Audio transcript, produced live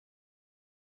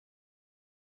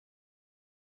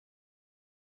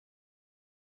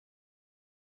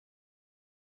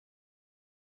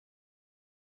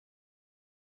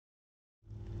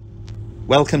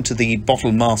Welcome to the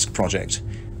Bottle Mask Project.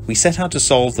 We set out to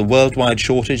solve the worldwide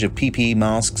shortage of PPE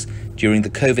masks during the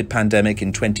COVID pandemic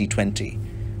in 2020.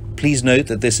 Please note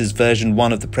that this is version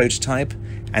 1 of the prototype,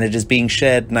 and it is being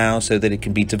shared now so that it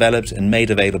can be developed and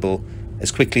made available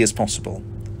as quickly as possible.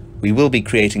 We will be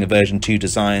creating a version 2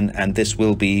 design, and this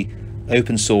will be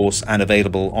open source and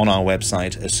available on our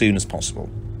website as soon as possible.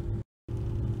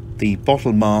 The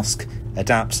bottle mask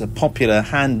adapts a popular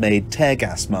handmade tear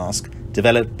gas mask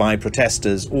developed by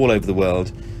protesters all over the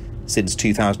world since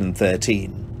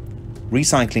 2013.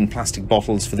 Recycling plastic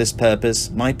bottles for this purpose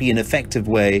might be an effective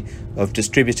way of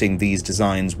distributing these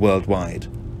designs worldwide.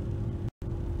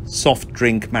 Soft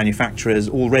drink manufacturers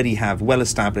already have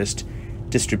well-established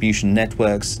distribution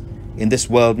networks. In this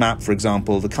world map, for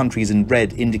example, the countries in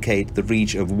red indicate the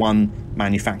reach of one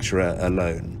manufacturer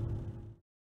alone.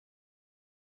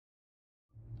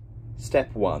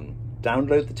 Step 1.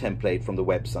 Download the template from the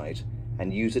website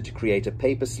and use it to create a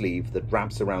paper sleeve that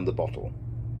wraps around the bottle.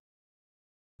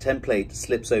 The template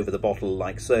slips over the bottle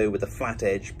like so, with a flat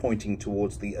edge pointing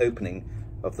towards the opening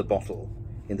of the bottle.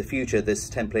 In the future, this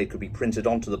template could be printed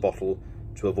onto the bottle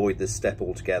to avoid this step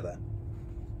altogether.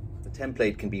 The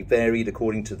template can be varied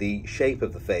according to the shape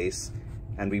of the face,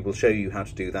 and we will show you how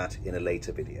to do that in a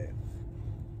later video.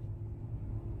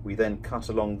 We then cut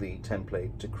along the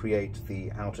template to create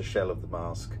the outer shell of the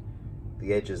mask.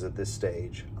 The edges at this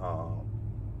stage are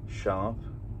sharp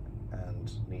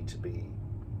and need to be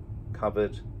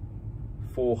covered.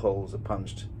 4 holes are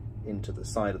punched into the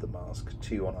side of the mask,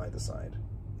 2 on either side.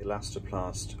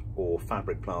 Elastoplast or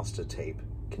fabric plaster tape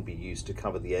can be used to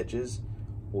cover the edges.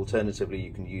 Alternatively,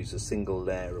 you can use a single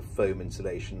layer of foam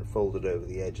insulation folded over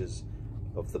the edges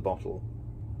of the bottle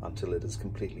until it is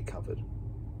completely covered.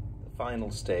 The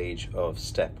final stage of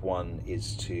step 1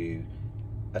 is to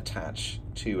attach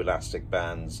 2 elastic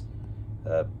bands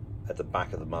at the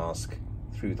back of the mask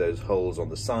through those holes on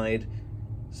the side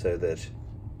so that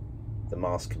the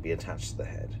mask can be attached to the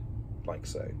head, like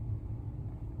so.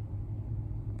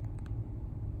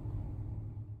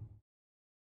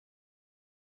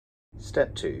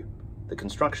 Step 2. The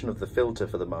construction of the filter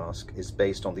for the mask is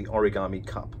based on the origami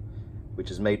cup,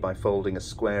 which is made by folding a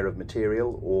square of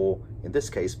material, or in this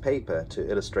case paper, to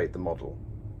illustrate the model.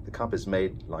 The cup is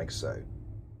made like so.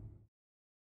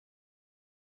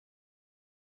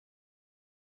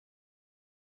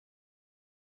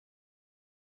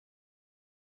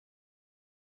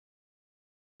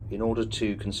 In order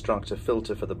to construct a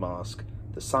filter for the mask,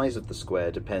 the size of the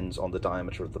square depends on the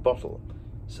diameter of the bottle.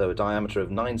 So a diameter of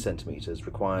 9 centimeters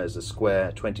requires a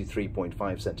square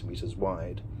 23.5 centimeters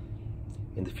wide.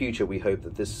 In the future, we hope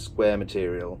that this square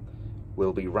material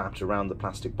will be wrapped around the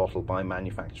plastic bottle by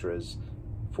manufacturers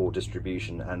for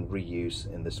distribution and reuse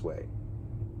in this way.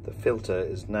 The filter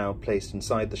is now placed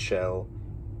inside the shell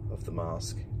of the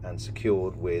mask and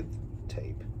secured with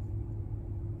tape.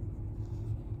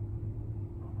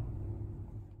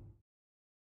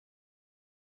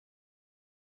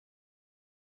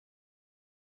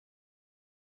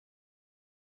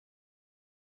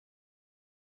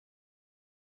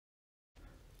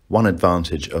 One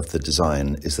advantage of the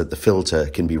design is that the filter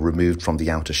can be removed from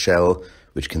the outer shell,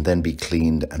 which can then be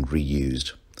cleaned and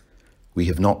reused. We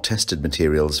have not tested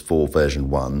materials for version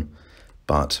 1,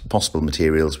 but possible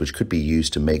materials which could be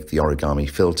used to make the origami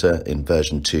filter in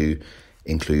version 2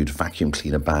 include vacuum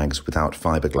cleaner bags without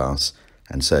fiberglass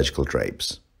and surgical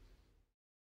drapes.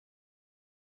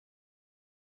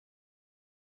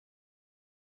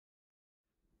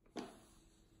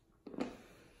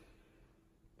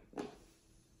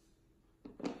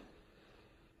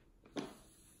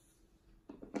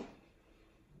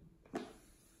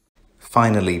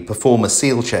 Finally, perform a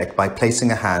seal check by placing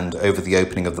a hand over the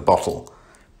opening of the bottle.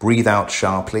 Breathe out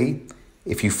sharply.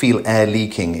 If you feel air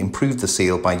leaking, improve the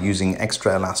seal by using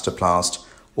extra elastoplast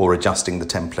or adjusting the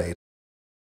template.